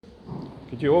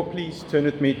Could you all please turn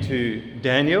with me to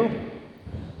Daniel?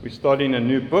 We're starting a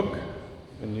new book.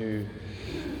 We're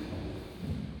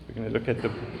going to look at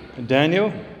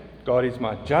Daniel. God is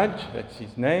my judge. That's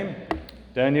his name.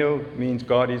 Daniel means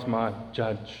God is my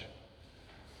judge.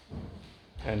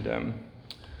 And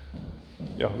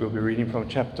we'll be reading from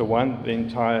chapter 1, the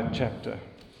entire chapter.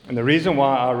 And the reason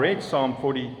why I read Psalm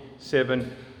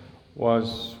 47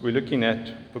 was we're looking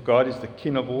at, for God is the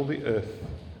king of all the earth.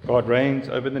 God reigns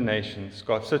over the nations.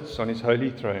 God sits on his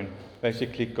holy throne.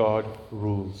 Basically, God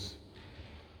rules.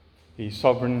 He's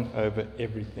sovereign over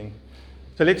everything.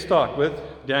 So let's start with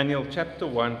Daniel chapter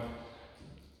 1,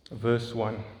 verse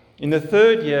 1. In the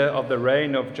third year of the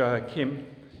reign of Jehoiakim,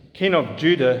 king of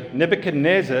Judah,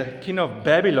 Nebuchadnezzar, king of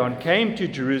Babylon, came to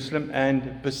Jerusalem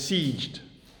and besieged.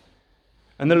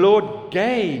 And the Lord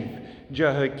gave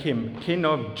Jehoiakim, king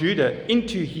of Judah,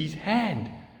 into his hand,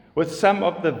 with some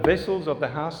of the vessels of the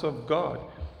house of God.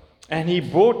 And he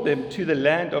brought them to the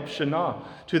land of Shinar,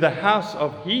 to the house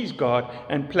of his God,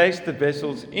 and placed the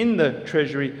vessels in the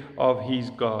treasury of his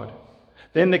God.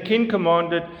 Then the king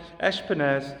commanded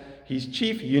Ashpenaz, his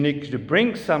chief eunuch, to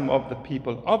bring some of the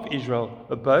people of Israel,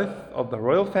 both of the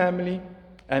royal family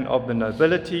and of the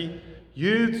nobility,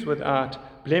 youths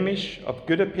without blemish, of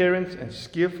good appearance and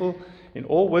skillful in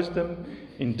all wisdom,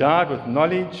 endowed with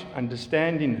knowledge,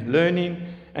 understanding, learning,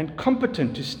 and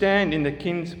competent to stand in the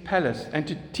king's palace and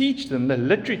to teach them the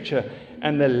literature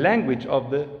and the language of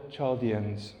the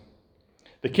Chaldeans.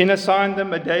 The king assigned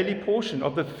them a daily portion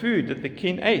of the food that the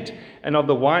king ate and of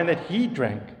the wine that he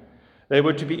drank. They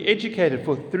were to be educated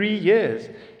for 3 years,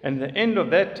 and at the end of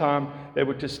that time they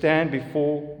were to stand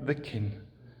before the king.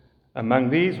 Among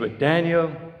these were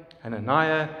Daniel,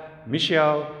 Hananiah,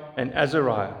 Mishael, and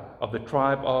Azariah of the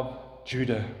tribe of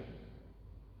Judah.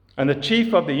 And the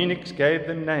chief of the eunuchs gave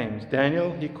them names.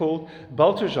 Daniel he called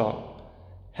Belteshazzar.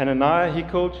 Hananiah he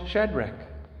called Shadrach.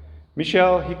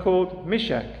 Mishael he called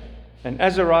Meshach. And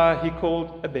Azariah he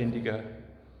called Abednego.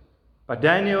 But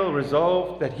Daniel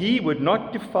resolved that he would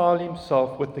not defile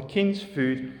himself with the king's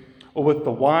food or with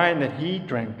the wine that he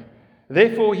drank.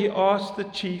 Therefore he asked the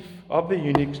chief of the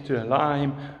eunuchs to allow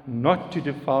him not to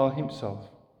defile himself.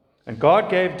 And God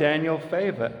gave Daniel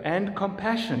favor and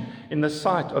compassion in the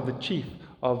sight of the chief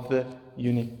of the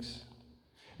eunuchs.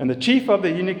 And the chief of the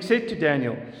eunuchs said to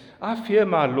Daniel, I fear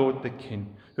my lord the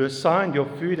king, who assigned your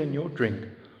food and your drink.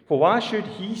 For why should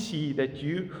he see that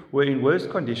you were in worse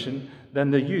condition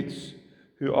than the youths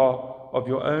who are of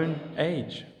your own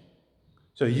age?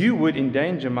 So you would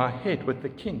endanger my head with the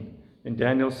king. And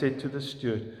Daniel said to the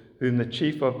steward, whom the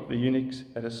chief of the eunuchs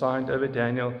had assigned over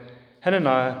Daniel,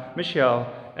 Hananiah,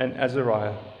 Mishael, and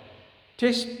Azariah,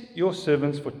 test your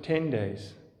servants for 10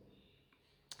 days.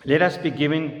 Let us be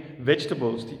given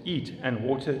vegetables to eat and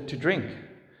water to drink.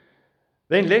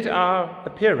 Then let our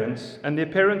appearance and the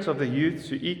appearance of the youths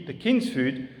who eat the king's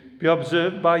food be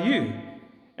observed by you,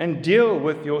 and deal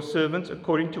with your servants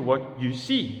according to what you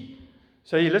see.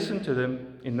 So he listened to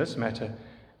them in this matter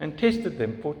and tested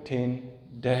them for 10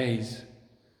 days.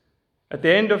 At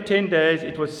the end of 10 days,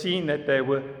 it was seen that they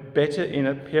were better in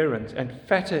appearance and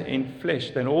fatter in flesh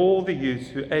than all the youths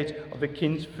who ate of the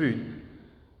king's food.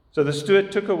 So the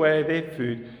steward took away their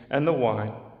food and the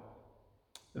wine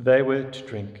they were to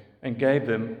drink and gave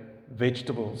them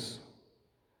vegetables.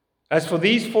 As for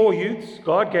these 4 youths,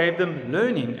 God gave them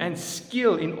learning and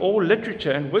skill in all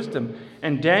literature and wisdom,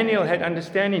 and Daniel had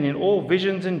understanding in all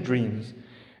visions and dreams.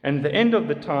 And at the end of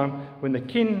the time, when the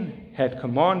king had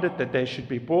commanded that they should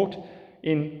be brought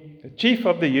in, the chief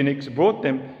of the eunuchs brought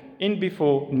them in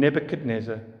before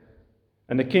Nebuchadnezzar.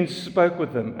 And the king spoke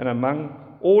with them, and among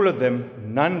all of them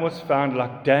none was found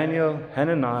like Daniel,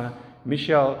 Hananiah,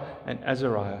 Mishael, and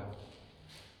Azariah.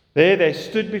 There they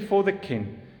stood before the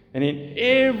king, and in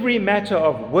every matter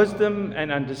of wisdom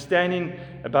and understanding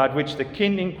about which the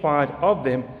king inquired of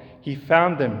them, he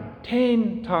found them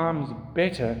 10 times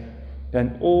better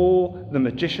than all the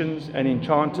magicians and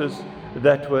enchanters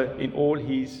that were in all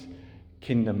his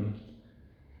kingdom.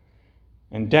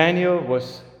 And Daniel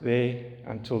was there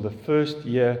until the first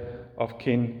year of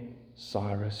King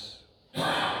Cyrus.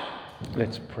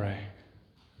 Let's pray.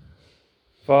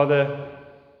 Father,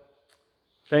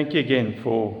 thank you again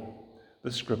for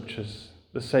the scriptures,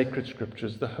 the sacred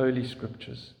scriptures, the holy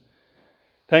scriptures.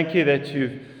 Thank you that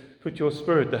you've put your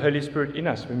Spirit, the Holy Spirit, in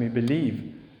us when we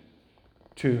believe,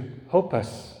 to help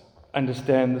us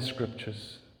understand the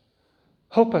scriptures.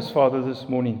 Help us, Father, this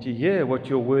morning to hear what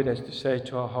your word has to say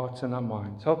to our hearts and our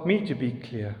minds. Help me to be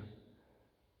clear.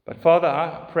 But Father,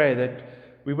 I pray that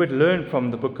we would learn from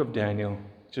the book of Daniel,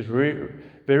 which is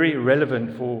very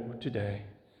relevant for today.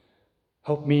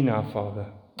 Help me now, Father,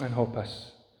 and help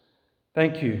us.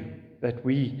 Thank you that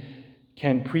we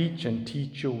can preach and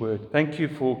teach your word. Thank you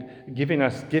for giving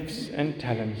us gifts and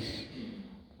talents.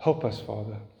 Help us,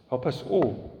 Father. Help us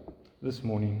all this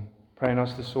morning. Pray and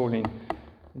ask this all in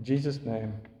Jesus'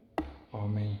 name.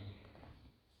 Amen.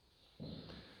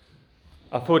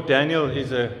 I thought Daniel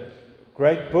is a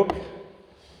great book,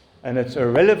 and it's a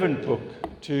relevant book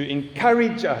to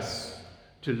encourage us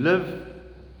to live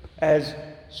as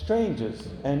strangers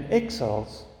and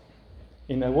exiles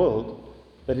in a world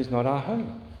that is not our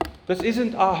home. This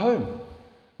isn't our home.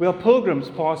 We are pilgrims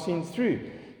passing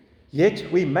through, yet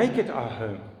we make it our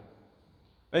home.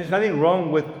 There's nothing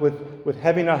wrong with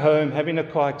having a home, having a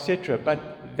car, etc., but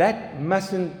that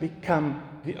mustn't become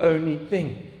the only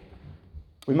thing.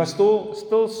 We must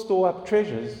still store up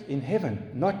treasures in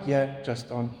heaven, not here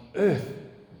just on earth.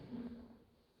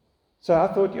 So I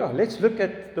thought, let's look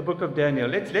at the book of Daniel.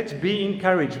 Let's be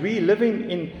encouraged. We're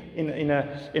living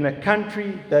in a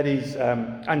country that is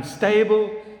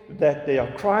unstable, that there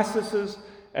are crises,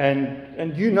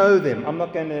 and you know them. I'm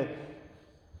not going to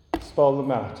spell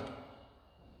them out.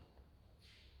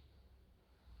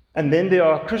 And then there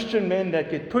are Christian men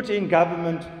that get put in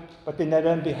government, but then they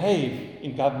don't behave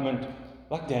in government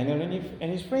like Daniel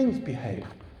and his friends behave.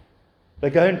 They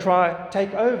go and try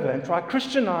take over and try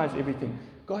Christianize everything.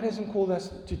 God hasn't called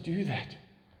us to do that.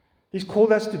 He's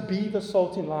called us to be the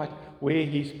salt and light where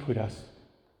He's put us.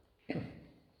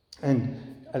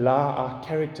 And allow our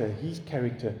character, His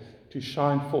character, to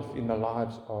shine forth in the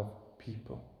lives of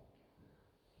people.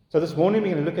 So this morning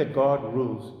we're going to look at God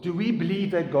rules. Do we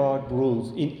believe that God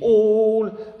rules in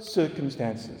all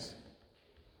circumstances?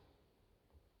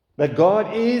 That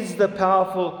God is the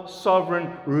powerful,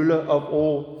 sovereign ruler of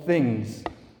all things.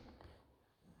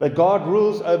 That God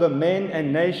rules over men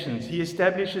and nations. He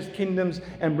establishes kingdoms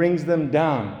and brings them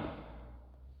down.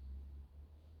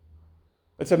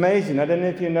 It's amazing. I don't know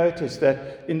if you noticed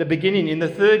that in the beginning, in the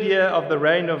 3rd year of the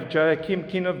reign of Joachim,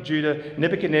 king of Judah,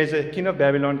 Nebuchadnezzar, king of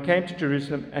Babylon, came to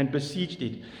Jerusalem and besieged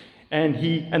it. And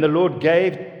the Lord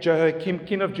gave Joachim,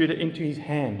 king of Judah, into his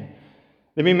hand.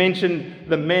 Then we mentioned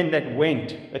the men that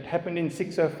went. That happened in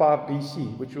 605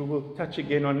 BC, which we will touch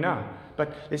again on now.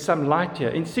 But there's some light here.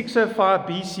 In 605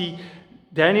 BC,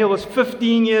 Daniel was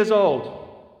 15 years old.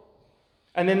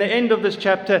 And then the end of this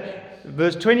chapter,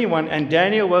 verse 21, and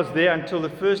Daniel was there until the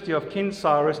 1st year of King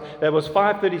Cyrus. That was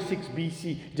 536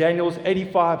 BC. Daniel was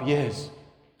 85 years.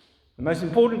 The most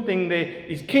important thing there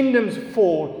is kingdoms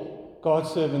fall, God's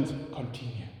servants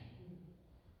continue.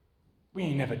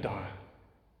 We never die.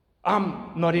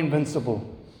 I'm not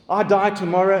invincible. I die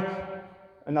tomorrow,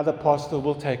 another pastor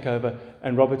will take over,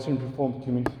 and Robertson Reformed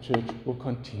Community Church will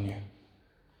continue.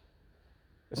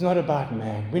 It's not about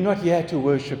man. We're not here to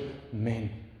worship men.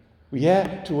 We're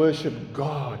here to worship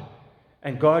God.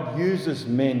 And God uses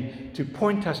men to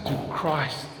point us to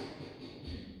Christ.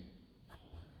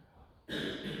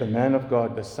 The man of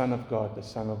God, the Son of God, the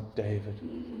Son of David.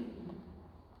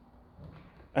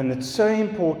 And it's so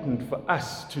important for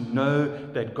us to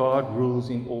know that God rules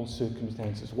in all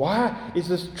circumstances. Why is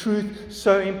this truth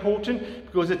so important?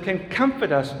 Because it can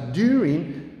comfort us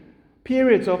during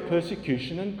periods of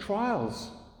persecution and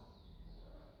trials.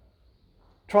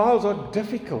 Trials are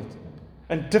difficult,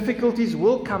 and difficulties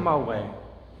will come our way.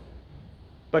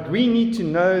 But we need to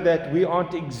know that we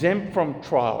aren't exempt from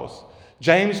trials.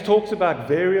 James talks about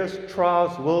various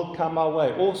trials will come our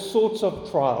way, all sorts of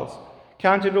trials.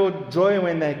 Count it all joy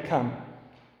when they come.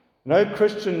 No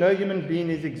Christian, no human being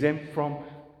is exempt from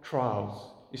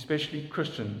trials, especially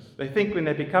Christians. They think when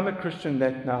they become a Christian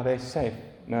that now they're safe.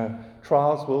 No,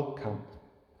 trials will come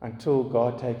until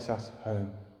God takes us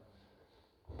home.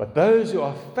 But those who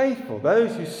are faithful,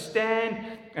 those who stand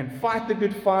and fight the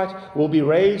good fight, will be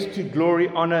raised to glory,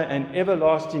 honor, and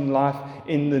everlasting life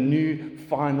in the new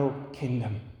final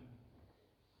kingdom.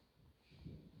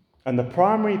 And the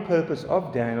primary purpose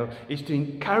of Daniel is to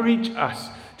encourage us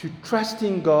to trust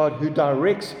in God who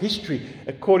directs history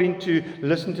according to,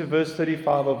 listen to verse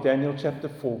 35 of Daniel chapter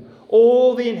 4.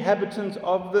 All the inhabitants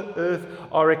of the earth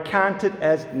are accounted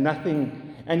as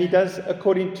nothing, and He does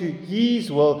according to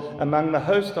His will among the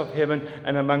host of heaven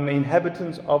and among the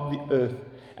inhabitants of the earth.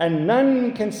 And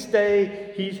none can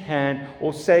stay His hand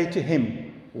or say to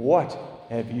Him, "What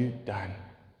have you done?"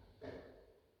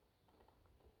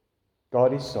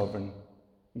 God is sovereign,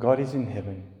 God is in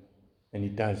heaven, and He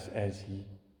does as He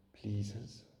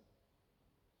pleases.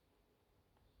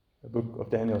 The book of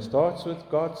Daniel starts with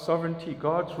God's sovereignty,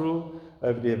 God's rule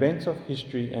over the events of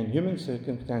history and human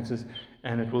circumstances,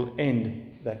 and it will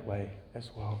end that way as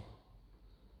well.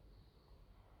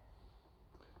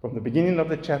 From the beginning of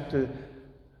the chapter,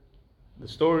 the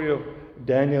story of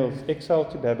Daniel's exile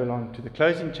to Babylon, to the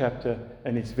closing chapter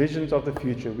and its visions of the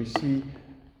future, we see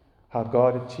how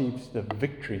God achieves the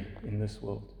victory in this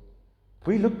world.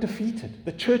 We look defeated.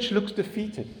 The church looks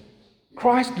defeated.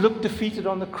 Christ looked defeated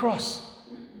on the cross,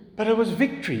 but it was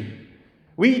victory.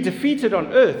 We defeated on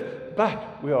earth,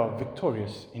 but we are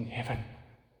victorious in heaven.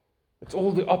 It's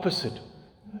all the opposite.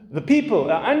 The people,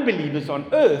 our unbelievers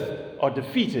on earth, are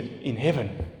defeated in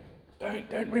heaven.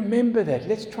 Don't remember that.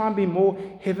 Let's try and be more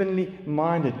heavenly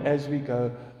minded as we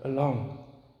go along.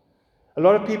 A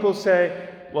lot of people say,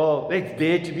 well, let's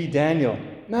dare to be Daniel.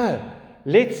 No,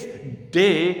 let's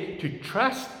dare to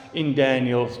trust in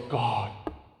Daniel's God.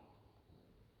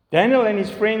 Daniel and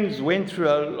his friends went through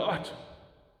a lot.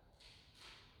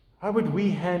 How would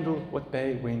we handle what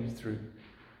they went through?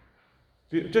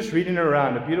 Just reading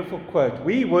around, a beautiful quote.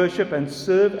 We worship and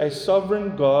serve a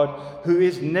sovereign God who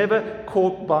is never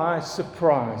caught by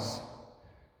surprise.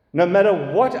 No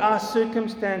matter what our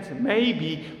circumstance may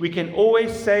be, we can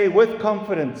always say with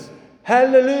confidence,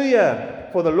 Hallelujah!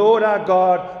 For the Lord our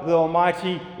God, the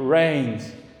Almighty,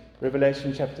 reigns.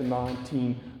 Revelation chapter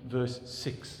 19, verse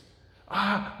 6.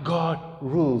 Our God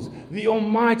rules. The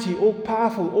Almighty,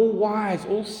 all-powerful, all-wise,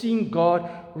 all-seeing God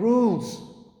rules.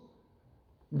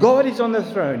 God is on the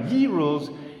throne. He rules,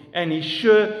 and He's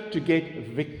sure to get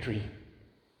victory.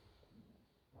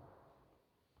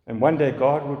 And one day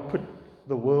God would put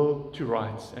the world to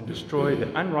rights and destroy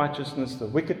the unrighteousness, the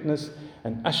wickedness,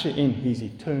 and usher in His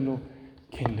eternal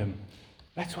kingdom.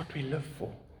 That's what we live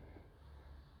for.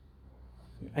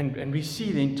 And we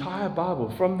see the entire Bible,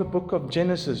 from the book of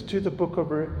Genesis to the book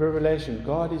of Revelation,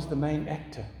 God is the main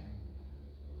actor.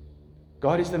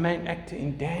 God is the main actor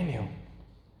in Daniel.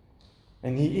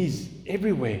 And He is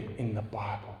everywhere in the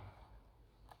Bible.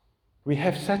 We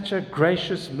have such a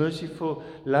gracious, merciful,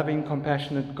 loving,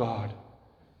 compassionate God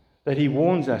that He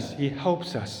warns us, He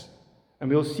helps us.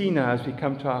 And we'll see now as we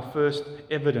come to our first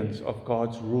evidence of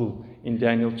God's rule in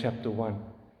Daniel chapter 1.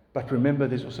 But remember,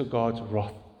 there's also God's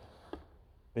wrath.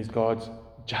 There's God's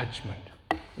judgment.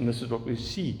 And this is what we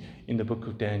see in the book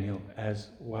of Daniel as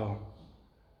well.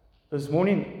 This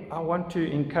morning, I want to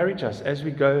encourage us as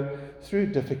we go through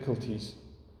difficulties.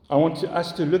 I want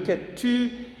us to look at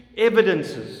two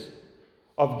evidences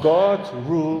of God's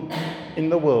rule in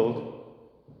the world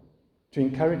to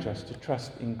encourage us to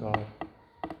trust in God.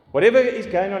 Whatever is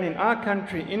going on in our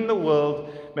country, in the world,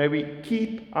 may we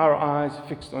keep our eyes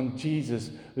fixed on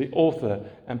Jesus, the author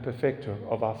and perfecter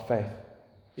of our faith.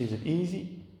 Is it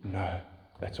easy? No.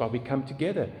 That's why we come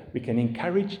together. We can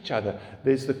encourage each other.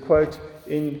 There's the quote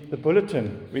in the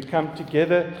bulletin. We come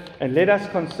together and let us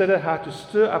consider how to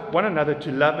stir up one another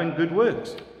to love and good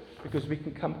works, because we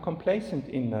can become complacent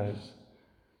in those.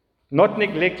 Not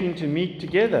neglecting to meet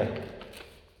together.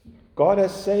 God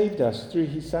has saved us through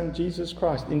His Son Jesus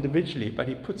Christ individually, but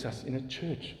He puts us in a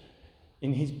church,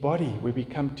 in His body, where we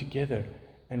come together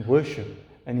and worship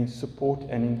and support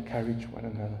and encourage one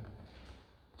another.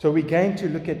 So we're going to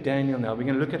look at Daniel now. We're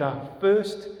going to look at our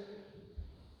first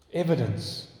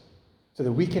evidence so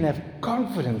that we can have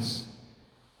confidence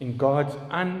in God's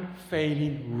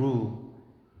unfailing rule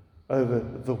over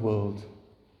the world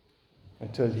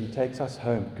until He takes us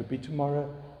home. It could be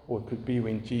tomorrow, or it could be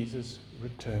when Jesus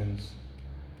returns.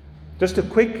 Just a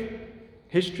quick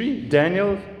history.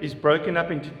 Daniel is broken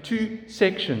up into two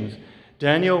sections.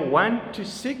 Daniel 1 to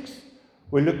 6.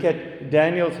 We look at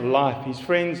Daniel's life, his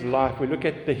friend's life. We look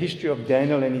at the history of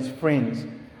Daniel and his friends.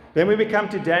 Then we come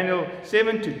to Daniel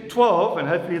 7 to 12, and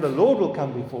hopefully the Lord will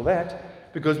come before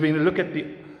that, because we're going to look at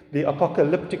the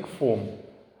apocalyptic form.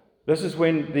 This is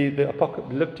when the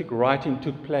apocalyptic writing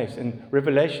took place, and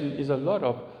Revelation is a lot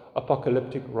of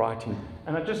apocalyptic writing.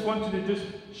 And I just wanted to just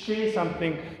share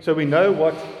something so we know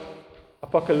what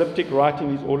apocalyptic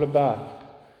writing is all about.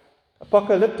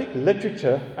 Apocalyptic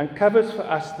literature uncovers for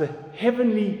us the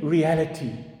heavenly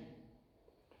reality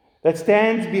that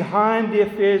stands behind the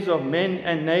affairs of men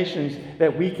and nations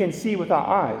that we can see with our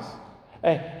eyes.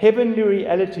 A heavenly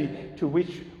reality to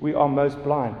which we are most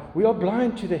blind. We are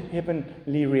blind to the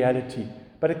heavenly reality,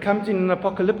 but it comes in an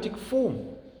apocalyptic form.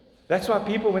 That's why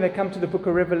people, when they come to the book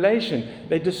of Revelation,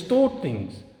 they distort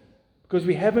things, because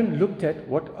we haven't looked at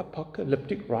what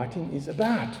apocalyptic writing is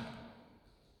about.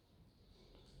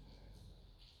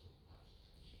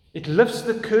 It lifts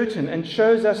the curtain and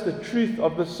shows us the truth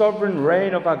of the sovereign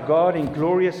reign of our God in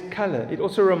glorious color. It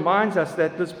also reminds us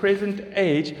that this present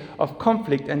age of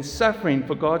conflict and suffering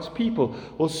for God's people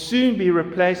will soon be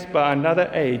replaced by another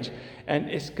age, an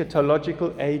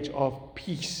eschatological age of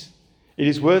peace. It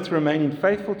is worth remaining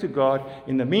faithful to God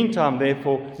in the meantime,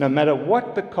 therefore, no matter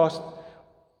what the cost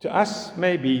to us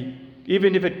may be,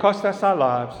 even if it costs us our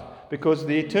lives, because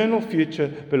the eternal future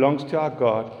belongs to our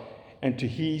God and to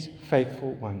His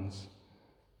faithful ones.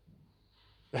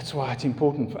 That's why it's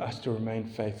important for us to remain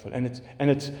faithful. And it's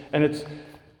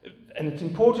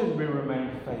important we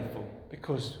remain faithful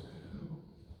because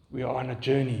we are on a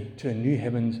journey to a new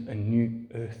heavens and new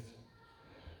earth.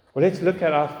 Well, let's look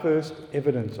at our first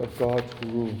evidence of God's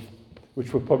rule,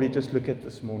 which we'll probably just look at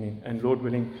this morning. And Lord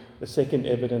willing, the second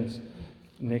evidence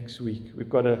next week. We've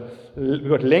got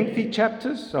lengthy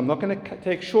chapters, so I'm not going to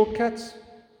take shortcuts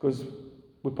because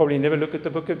we'll probably never look at the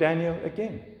book of Daniel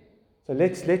again. So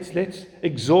let's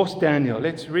exhaust Daniel.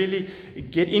 Let's really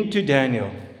get into Daniel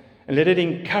and let it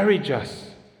encourage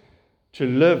us to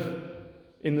live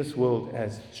in this world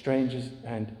as strangers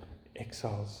and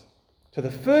exiles. So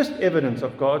the first evidence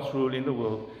of God's rule in the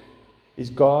world is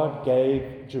God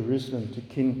gave Jerusalem to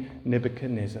King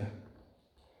Nebuchadnezzar.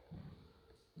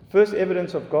 The first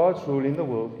evidence of God's rule in the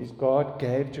world is God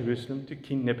gave Jerusalem to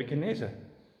King Nebuchadnezzar.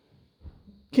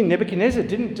 King Nebuchadnezzar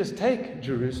didn't just take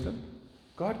Jerusalem.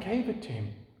 God gave it to him.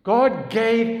 God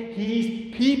gave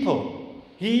His people,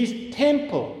 His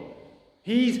temple,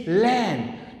 His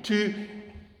land to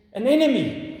an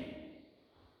enemy.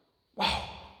 Wow,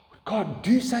 would God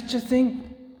do such a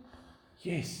thing?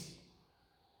 Yes.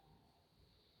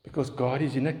 Because God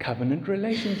is in a covenant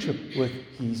relationship with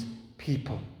His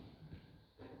people.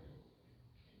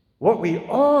 What we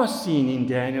are seeing in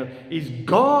Daniel is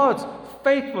God's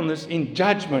faithfulness in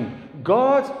judgment,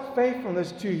 God's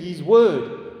faithfulness to His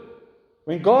word.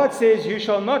 When God says you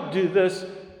shall not do this,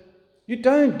 you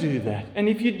don't do that. And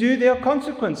if you do, there are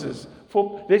consequences.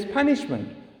 There's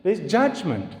punishment, there's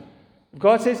judgment. If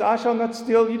God says I shall not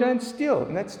steal, you don't steal.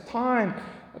 And that's time,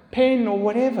 a pen or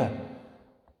whatever.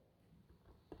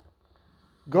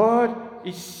 God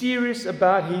is serious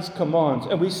about His commands.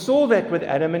 And we saw that with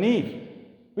Adam and Eve.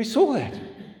 We saw that.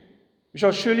 You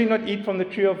shall surely not eat from the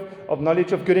tree of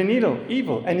knowledge of good and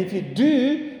evil. And if you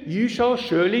do, you shall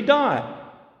surely die.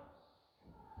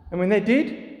 And when they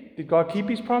did God keep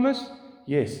His promise?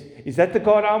 Yes. Is that the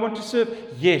God I want to serve?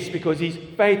 Yes, because He's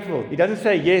faithful. He doesn't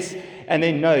say yes and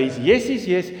then no. His yes is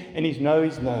yes and His no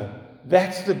is no.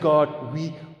 That's the God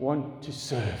we want to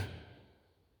serve.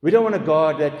 We don't want a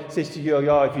God that says to you,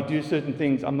 oh, if you do certain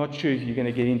things, I'm not sure if you're going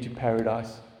to get into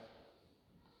paradise.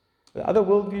 The other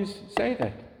worldviews say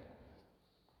that.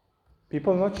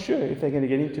 People are not sure if they're going to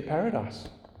get into paradise.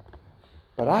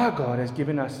 But our God has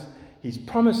given us His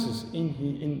promises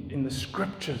in the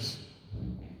scriptures.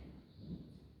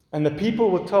 And the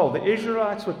people were told, the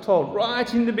Israelites were told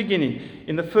right in the beginning,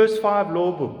 in the first 5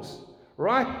 law books,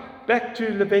 right back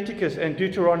to Leviticus and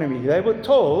Deuteronomy, they were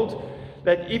told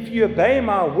that if you obey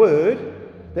my word,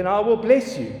 then I will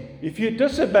bless you. If you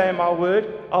disobey my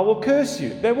word, I will curse you.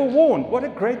 They were warned. What a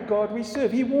great God we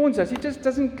serve. He warns us. He just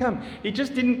doesn't come. He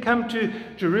just didn't come to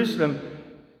Jerusalem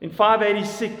in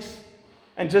 586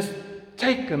 and just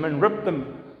take them and rip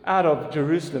them out of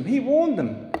Jerusalem. He warned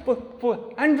them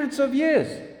for hundreds of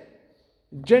years.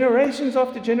 Generations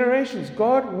after generations,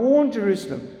 God warned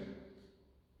Jerusalem.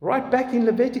 Right back in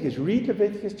Leviticus. Read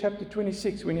Leviticus chapter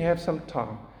 26 when you have some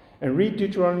time. And read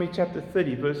Deuteronomy chapter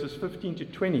 30, verses 15 to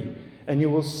 20. And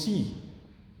you will see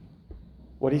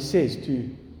what He says to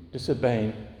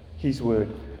disobeying His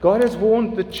word. God has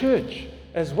warned the church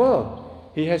as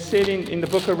well. He has said in the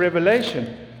book of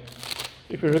Revelation,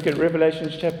 if we look at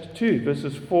Revelation chapter 2,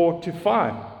 verses 4 to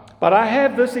 5. But I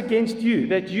have this against you,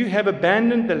 that you have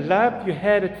abandoned the love you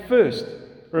had at first.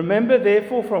 Remember,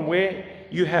 therefore, from where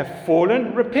you have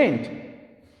fallen, repent,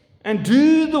 and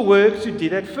do the works you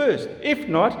did at first. If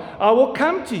not, I will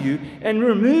come to you and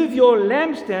remove your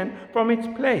lampstand from its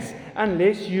place,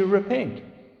 unless you repent.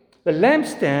 The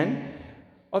lampstand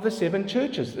are the 7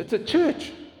 churches. It's a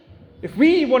church. If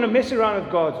we want to mess around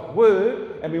with God's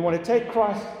word, and we want to take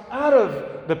Christ out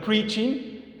of the preaching,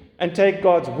 and take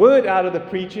God's word out of the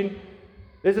preaching,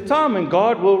 there's a time when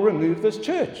God will remove this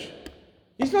church.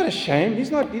 He's not ashamed.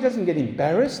 He doesn't get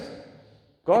embarrassed.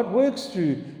 God works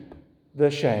through the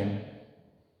shame.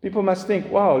 People must think,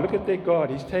 wow, look at their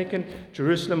God. He's taken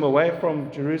Jerusalem away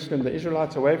from Jerusalem, the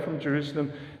Israelites away from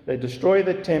Jerusalem. They destroy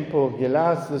the temple. He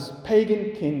allows this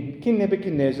pagan King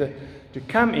Nebuchadnezzar, to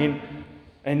come in,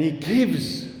 and he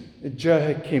gives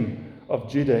Jehoiakim of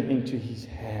Judah into his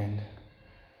hand.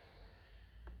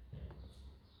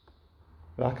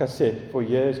 Like I said, for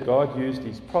years God used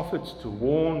His prophets to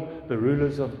warn the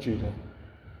rulers of Judah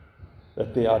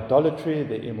that their idolatry,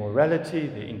 their immorality,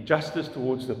 their injustice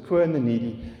towards the poor and the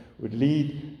needy would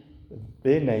lead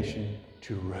their nation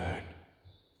to ruin.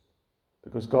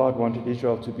 Because God wanted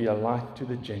Israel to be a light to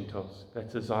the Gentiles.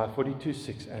 That's Isaiah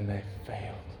 42:6, and they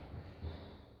failed.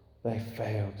 They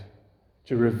failed.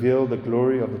 to reveal the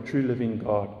glory of the true living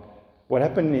God. What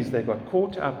happened is they got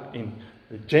caught up in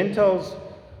the Gentiles'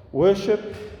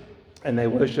 worship, and they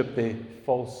worshiped their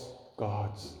false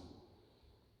gods.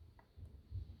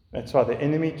 That's why the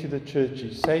enemy to the church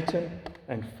is Satan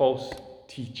and false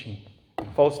teaching. And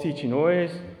false teaching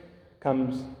always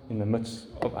comes in the midst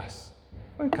of us.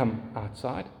 It won't come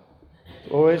outside.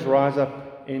 It always rise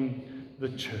up in the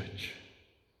church.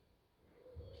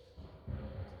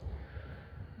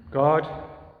 God,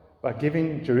 by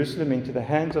giving Jerusalem into the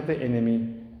hands of the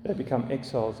enemy, they become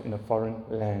exiles in a foreign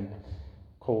land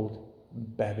called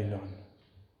Babylon.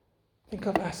 Think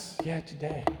of us here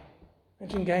today.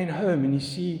 Imagine going home and you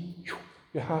see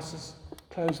your house is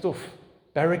closed off,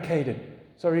 barricaded.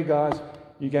 Sorry guys,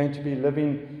 you're going to be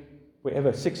living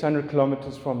wherever, 600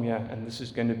 kilometers from here, and this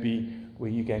is going to be where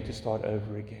you're going to start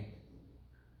over again.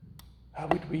 How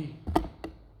would we?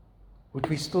 Would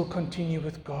we still continue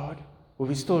with God? Will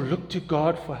we still look to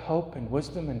God for help and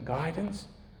wisdom and guidance?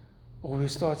 Or will we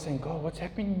start saying, God, what's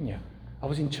happening here? I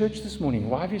was in church this morning.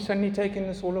 Why have you suddenly taken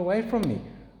this all away from me?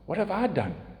 What have I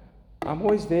done? I'm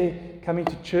always there coming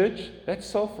to church. That's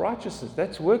self-righteousness.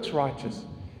 That's works righteous.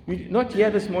 You're not here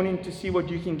this morning to see what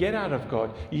you can get out of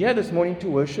God. You're here this morning to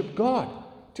worship God,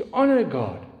 to honor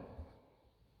God.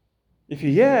 If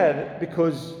you're here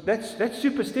because that's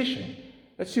superstition.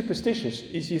 That's superstitious,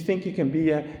 is you think you can be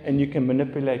here and you can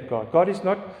manipulate God. God is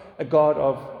not a God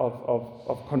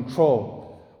of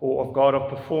control or of God of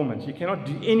performance. You cannot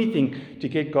do anything to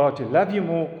get God to love you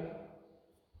more.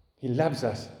 He loves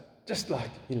us just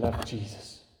like He loved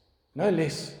Jesus. No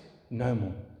less, no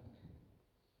more.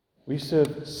 We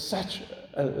serve such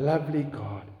a lovely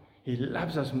God. He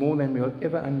loves us more than we'll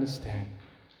ever understand.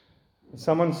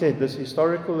 Someone said this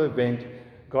historical event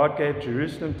God gave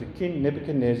Jerusalem to King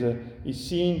Nebuchadnezzar is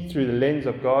seen through the lens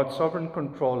of God's sovereign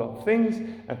control of things,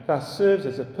 and thus serves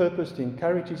as a purpose to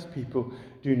encourage His people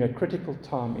during a critical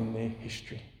time in their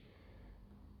history.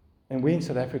 And we in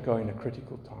South Africa are in a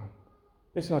critical time.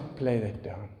 Let's not play that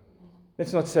down.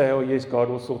 Let's not say, oh yes, God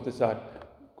will sort this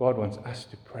out. God wants us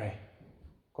to pray.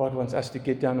 God wants us to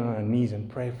get down on our knees and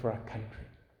pray for our country.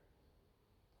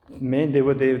 Men,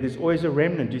 there's always a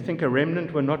remnant. Do you think a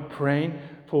remnant were not praying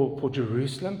for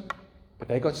Jerusalem? But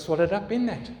they got swallowed up in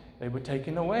that. They were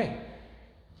taken away.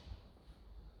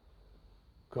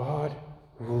 God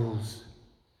rules.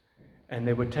 And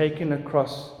they were taken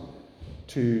across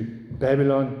to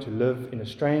Babylon to live in a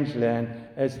strange land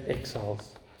as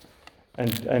exiles.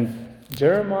 And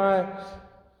Jeremiah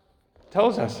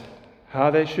tells us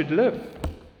how they should live.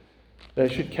 They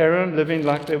should carry on living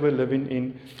like they were living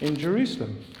in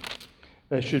Jerusalem.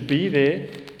 They should be there.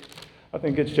 I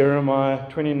think it's Jeremiah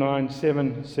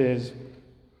 29:7 says,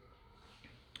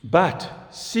 "But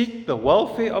seek the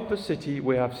welfare of the city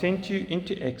where I've sent you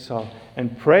into exile,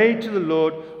 and pray to the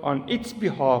Lord on its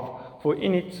behalf, for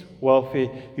in its welfare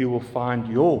you will find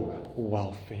your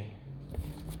welfare."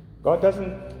 God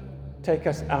doesn't take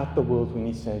us out the world when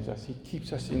He saves us. He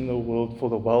keeps us in the world for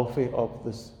the welfare of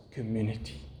this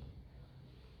community.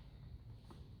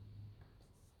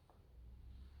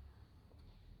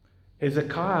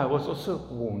 Hezekiah was also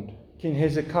warned. King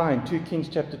Hezekiah in 2 Kings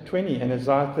chapter 20 and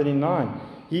Isaiah 39.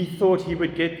 He thought he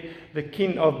would get the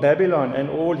king of Babylon and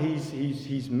all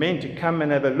his men to come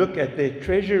and have a look at their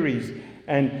treasuries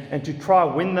and to try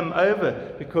win them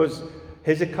over, because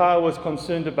Hezekiah was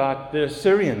concerned about the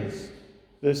Assyrians.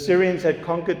 The Assyrians had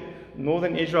conquered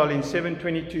northern Israel in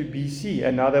 722 BC,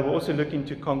 and now they were also looking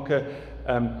to conquer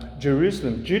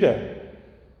Jerusalem, Judah.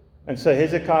 And so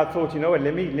Hezekiah thought, you know what,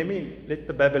 let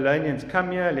the Babylonians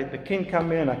come here, let the king come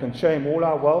here, and I can show him all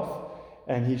our wealth.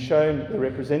 And he's shown the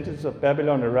representatives of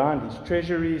Babylon around his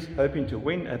treasuries, hoping to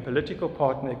win a political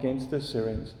partner against the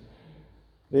Assyrians.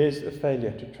 There's a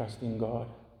failure to trust in God.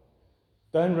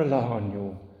 Don't rely on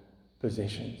your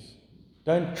possessions.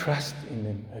 Don't trust in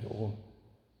them at all.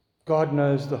 God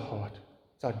knows the heart.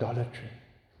 It's idolatry.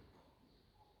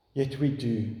 Yet we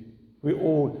do. We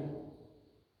all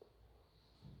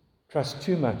trust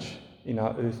too much in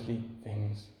our earthly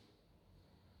things.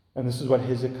 And this is what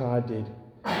Hezekiah did.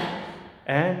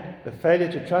 And the failure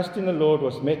to trust in the Lord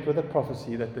was met with a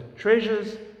prophecy that the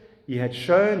treasures he had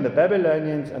shown the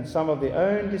Babylonians and some of their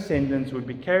own descendants would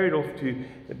be carried off to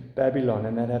Babylon.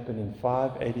 And that happened in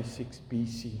 586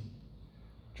 BC.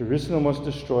 Jerusalem was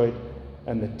destroyed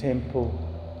and the temple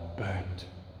burnt.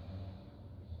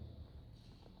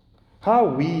 How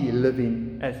are we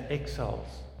living as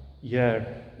exiles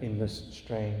here in this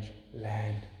strange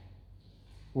land?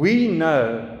 We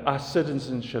know our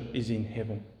citizenship is in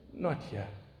heaven, not here.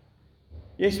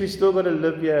 Yes, we still got to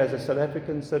live here as a South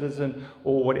African citizen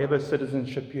or whatever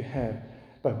citizenship you have.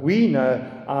 But we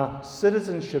know our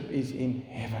citizenship is in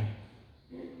heaven.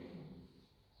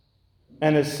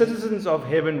 And as citizens of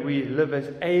heaven, we live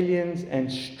as aliens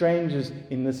and strangers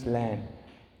in this land.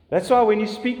 That's why when you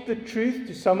speak the truth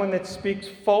to someone that speaks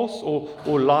false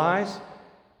or lies,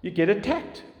 you get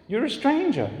attacked. You're a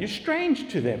stranger. You're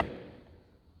strange to them.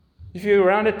 If you're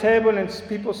around a table and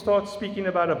people start speaking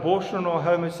about abortion or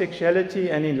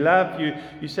homosexuality and in love,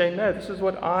 you say, no, this is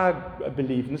what I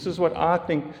believe and this is what I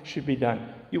think should be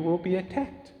done. You will be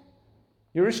attacked.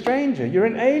 You're a stranger. You're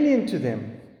an alien to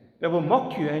them. They will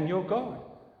mock you and your God.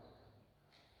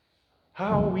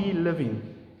 How are we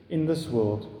living in this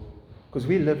world? Because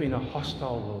we live in a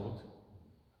hostile world.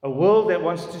 A world that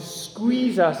wants to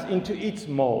squeeze us into its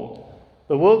mold.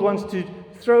 The world wants to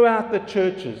throw out the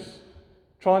churches.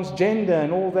 Transgender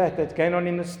and all that's going on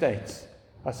in the States.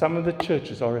 Some of the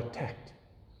churches are attacked.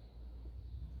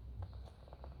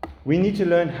 We need to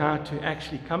learn how to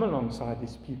actually come alongside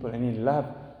these people and in love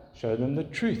show them the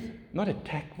truth. Not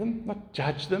attack them, not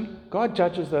judge them. God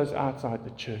judges those outside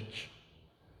the church.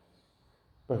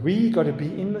 But we got to be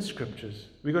in the Scriptures.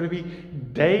 We got to be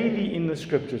daily in the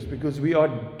Scriptures because we are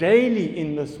daily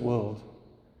in this world.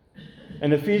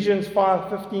 And Ephesians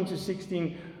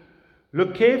 5:15-16,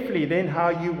 look carefully then how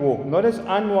you walk, not as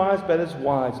unwise but as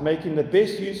wise, making the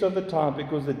best use of the time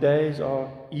because the days are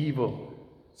evil.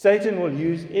 Satan will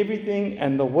use everything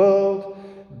and the world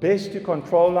best to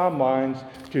control our minds,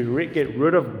 to get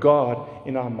rid of God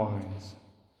in our minds.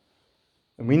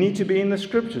 And we need to be in the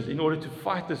Scriptures in order to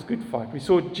fight this good fight. We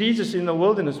saw Jesus in the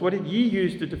wilderness. What did he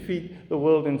use to defeat the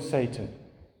world and Satan?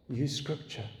 He used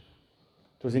Scripture.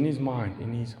 It was in his mind,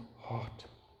 in his heart.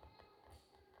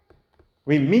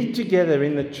 We meet together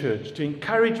in the church to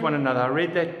encourage one another. I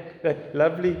read that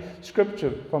lovely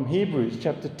scripture from Hebrews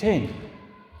chapter 10.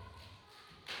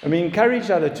 And we encourage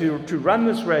each other to run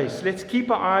this race. Let's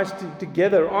keep our eyes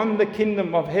together on the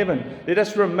kingdom of heaven. Let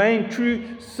us remain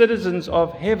true citizens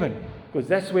of heaven, because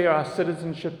that's where our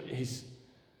citizenship is.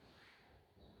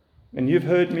 And you've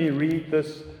heard me read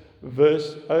this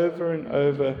verse over and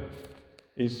over.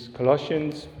 Is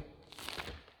Colossians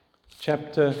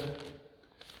chapter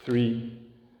 3.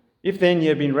 If then ye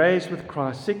have been raised with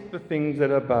Christ, seek the things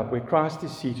that are above, where Christ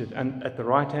is seated and at the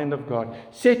right hand of God.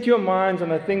 Set your minds on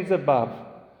the things above,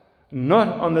 not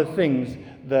on the things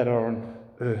that are on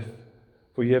earth.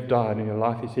 For you have died, and your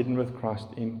life is hidden with Christ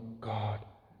in God.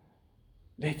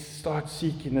 Let's start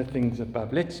seeking the things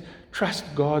above. Let's trust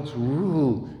God's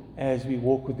rule as we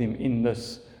walk with Him in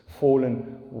this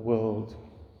fallen world.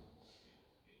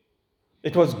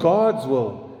 It was God's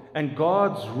will and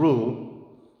God's rule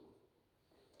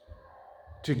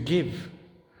to give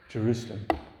Jerusalem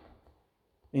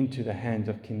into the hands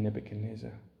of King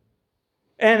Nebuchadnezzar.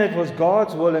 And it was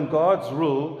God's will and God's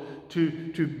rule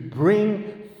to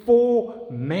bring 4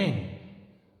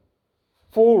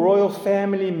 royal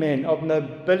family men of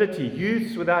nobility,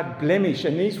 youths without blemish.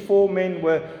 And these 4 men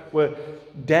were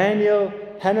Daniel,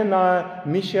 Hananiah,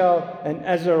 Mishael, and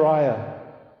Azariah.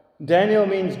 Daniel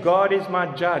means God is my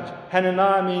judge.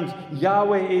 Hananiah means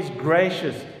Yahweh is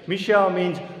gracious. Mishael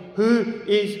means who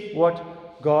is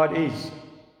what God is.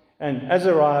 And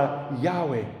Azariah,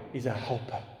 Yahweh is a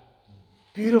helper.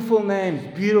 Beautiful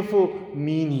names, beautiful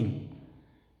meaning.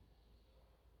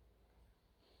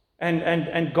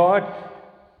 And God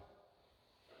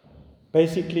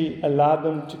basically allowed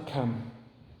them to come,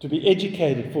 to be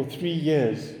educated for 3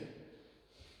 years.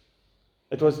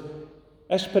 It was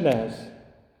Ashpenaz,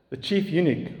 the chief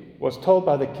eunuch, was told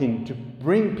by the king to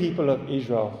bring people of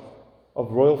Israel,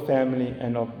 of royal family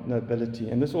and of nobility.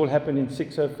 And this all happened in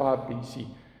 605 BC.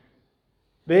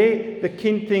 There, the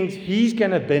king thinks he's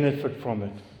going to benefit from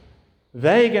it.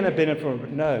 They're going to benefit from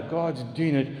it. No, God's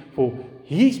doing it for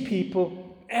his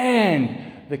people and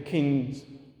the king's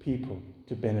people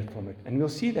to benefit from it. And we'll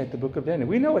see that in the book of Daniel.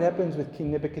 We know what happens with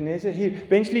King Nebuchadnezzar. He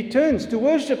eventually turns to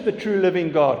worship the true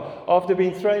living God after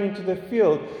being thrown into the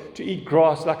field to eat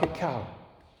grass like a cow,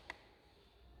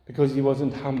 because he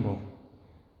wasn't humble.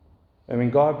 And when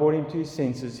God brought him to his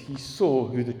senses, he saw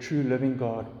who the true living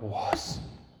God was.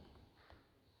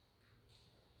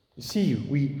 You see,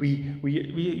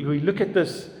 we look at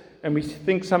this and we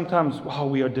think sometimes, wow,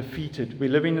 we are defeated. We're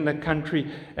living in a country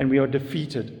and we are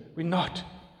defeated. We're not.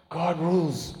 God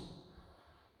rules.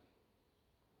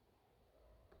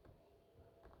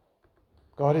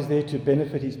 God is there to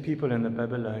benefit his people and the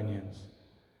Babylonians.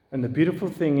 And the beautiful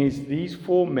thing is, these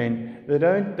 4 men, they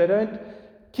don't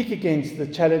kick against the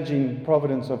challenging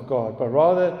providence of God, but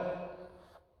rather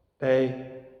they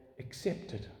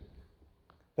accept it.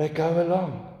 They go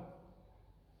along.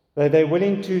 They're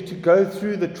willing to go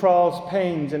through the trials,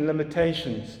 pains, and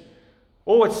limitations.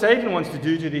 All what Satan wants to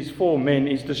do to these 4 men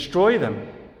is destroy them.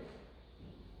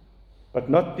 But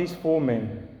not these 4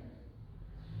 men.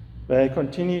 They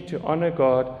continue to honor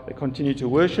God. They continue to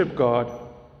worship God.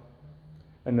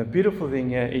 And the beautiful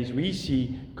thing here is we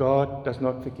see God does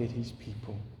not forget his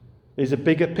people. There's a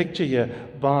bigger picture here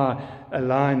by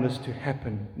allowing this to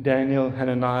happen. Daniel,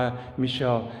 Hananiah,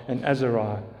 Mishael, and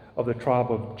Azariah of the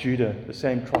tribe of Judah, the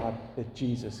same tribe that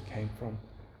Jesus came from,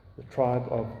 the tribe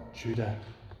of Judah.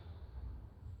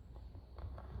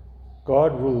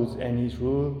 God rules, and his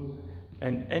rule,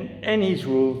 and his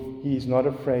rule, he is not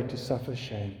afraid to suffer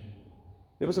shame.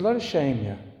 There was a lot of shame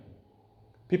here.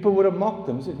 People would have mocked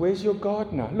them, said, "Where's your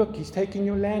God now? Look, he's taking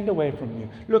your land away from you.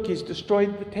 Look, he's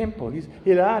destroyed the temple.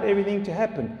 He allowed everything to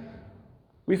happen.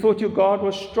 We thought your God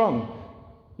was strong."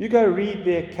 You go read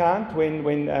the account when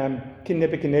King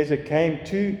Nebuchadnezzar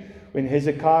when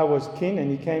Hezekiah was king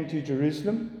and he came to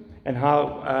Jerusalem, and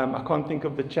how, I can't think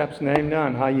of the chap's name now,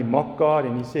 and how he mocked God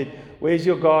and he said, "Where's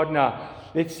your God now?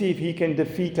 Let's see if he can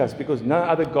defeat us, because no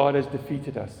other God has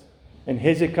defeated us." And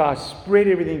Hezekiah spread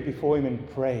everything before him and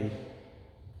prayed.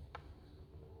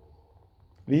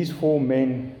 These 4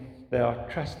 men, they are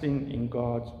trusting in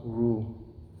God's rule.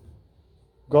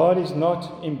 God is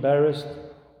not embarrassed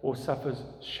or suffers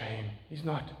shame. He's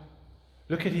not.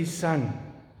 Look at his son,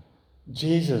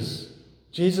 Jesus.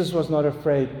 Jesus was not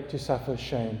afraid to suffer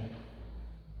shame.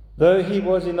 Though he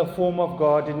was in the form of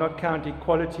God, did not count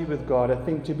equality with God a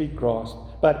thing to be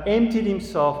grasped, but emptied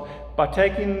himself by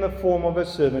taking the form of a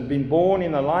servant, being born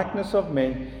in the likeness of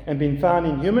men, and being found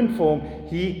in human form,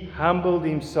 he humbled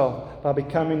himself by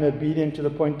becoming obedient to the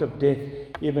point of death,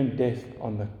 even death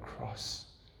on the cross.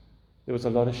 There was a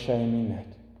lot of shame in that,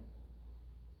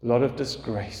 a lot of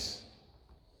disgrace.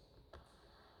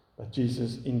 But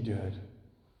Jesus endured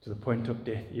to the point of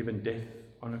death, even death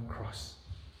on a cross.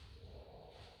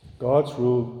 God's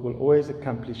rule will always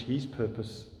accomplish his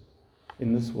purpose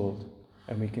in this world,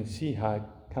 and we can see how it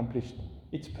accomplished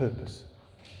its purpose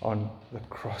on the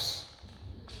cross.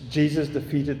 Jesus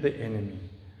defeated the enemy.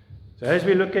 So as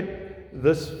we look at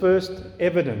this first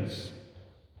evidence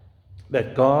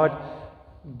that God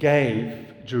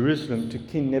gave Jerusalem to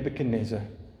King Nebuchadnezzar,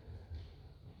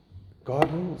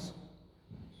 God rules.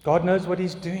 God knows what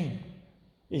he's doing.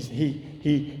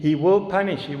 He will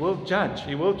punish, he will judge,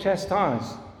 he will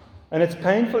chastise. And it's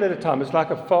painful at a time. It's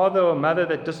like a father or mother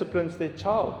that disciplines their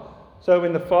child. So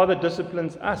when the Father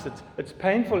disciplines us, it's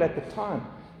painful at the time,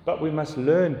 but we must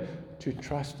learn to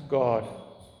trust God.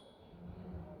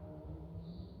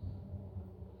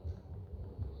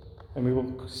 And we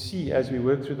will see as we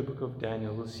work through the book of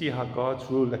Daniel, we'll see how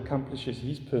God's rule accomplishes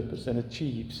his purpose and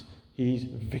achieves his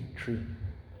victory.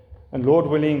 And Lord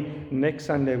willing, next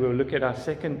Sunday we'll look at our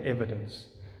second evidence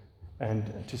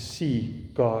and to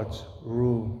see God's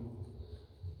rule.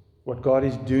 What God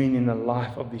is doing in the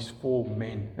life of these 4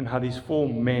 men, and how these 4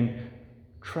 men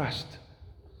trust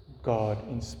God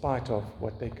in spite of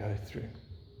what they go through.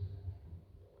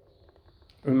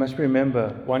 We must remember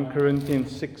 1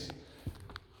 Corinthians 6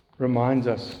 reminds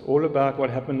us all about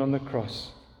what happened on the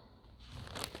cross.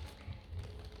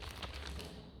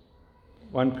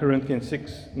 1 Corinthians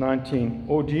 6:19.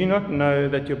 Or do you not know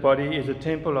that your body is a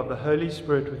temple of the Holy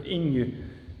Spirit within you,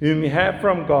 whom you have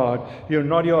from God? You're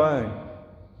not your own.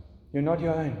 You're not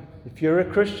your own. If you're a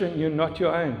Christian, you're not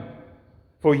your own.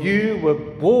 For you were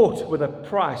bought with a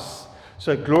price.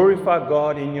 So glorify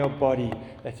God in your body.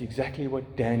 That's exactly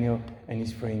what Daniel and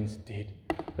his friends did.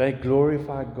 They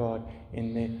glorified God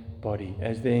in their body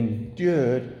as they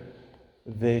endured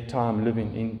their time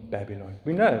living in Babylon.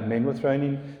 We know men were thrown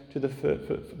into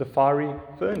the fiery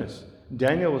furnace.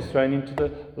 Daniel was thrown into the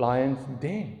lion's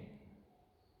den.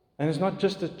 And it's not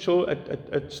just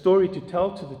a story to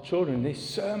tell to the children. There's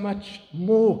so much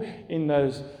more in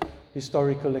those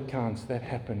historical accounts that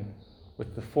happen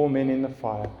with the 4 men in the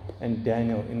fire and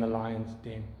Daniel in the lion's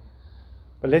den.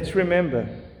 But let's remember,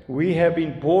 we have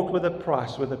been bought with a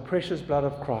price, with the precious blood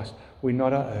of Christ. We're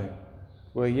not our own.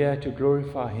 We're here to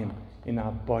glorify him in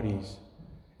our bodies.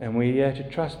 And we're here to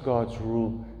trust God's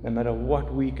rule no matter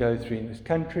what we go through in this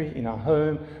country, in our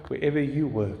home, wherever you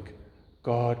work.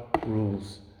 God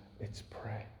rules. Let's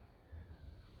pray.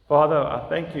 Father, I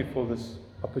thank you for this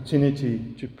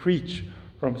opportunity to preach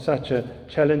from such a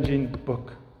challenging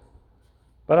book.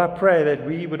 But I pray that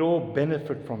we would all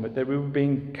benefit from it, that we would be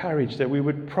encouraged, that we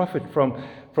would profit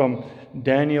from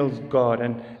Daniel's God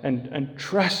and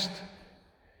trust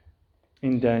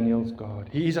in Daniel's God.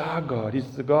 He is our God.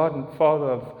 He's the God and Father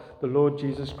of the Lord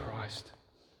Jesus Christ.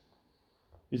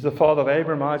 He's the Father of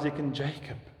Abraham, Isaac, and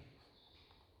Jacob.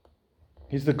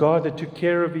 He's the God that took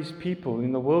care of his people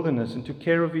in the wilderness and took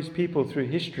care of his people through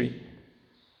history.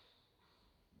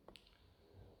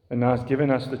 and now has given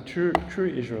us the true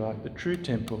Israelite, the true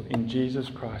temple in Jesus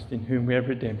Christ, in whom we have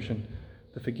redemption,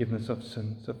 the forgiveness of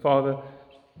sins. So, Father,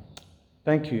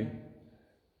 thank you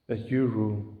that you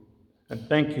rule. And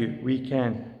thank you, we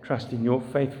can trust in your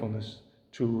faithfulness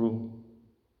to rule.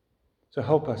 So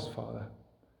help us, Father.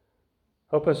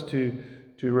 Help us to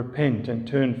repent and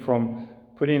turn from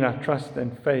putting our trust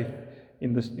and faith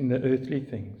in the earthly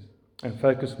things and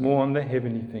focus more on the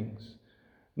heavenly things,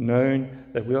 knowing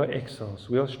that we are exiles,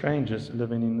 we are strangers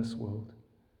living in this world.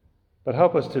 But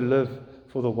help us to live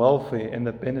for the welfare and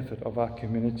the benefit of our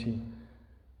community.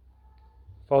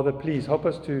 Father, please help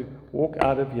us to walk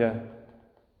out of here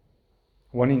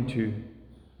wanting to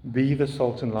be the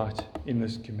salt and light in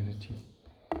this community.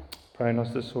 Pray in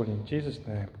us this all in Jesus'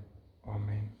 name.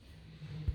 Amen.